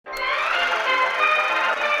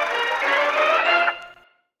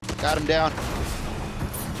Got him down.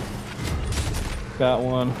 Got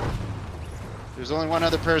one. There's only one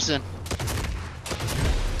other person.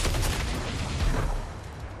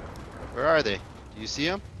 Where are they? Do you see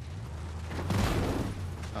them?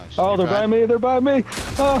 Oh, they're by me. They're by me.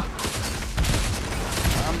 Oh.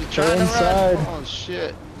 I'm trying to inside. run. Oh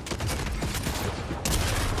shit.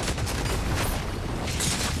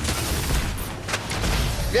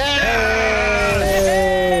 Yeah!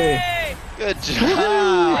 Hey! Good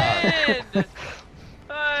job.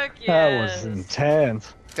 Fuck yes. That was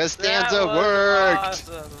intense. Costanza worked.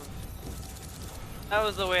 Awesome. That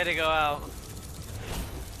was the way to go out.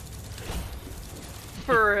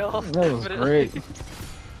 For real. That was great.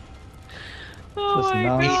 Oh Just my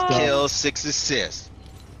non-stop. god. 8 kills, 6 assists.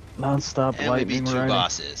 Non-stop And we beat lightning 2 riding.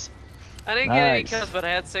 bosses. I didn't get any Nice. kills, but I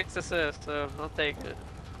had 6 assists, so I'll take it.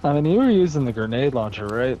 I mean, you were using the grenade launcher,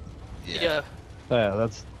 right? Yeah. Yeah,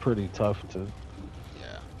 that's pretty tough to... Yeah.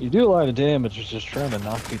 You do a lot of damage, it's just trying to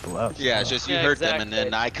knock people out. Yeah, it's just you Yeah, hurt them and exactly.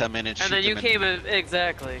 then I come in and shoot And then you them. came in,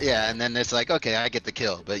 exactly. Yeah, and then it's like, okay, I get the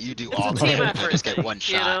kill, but you do It's all a the team damage. I effort, just get one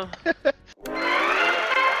shot. You know?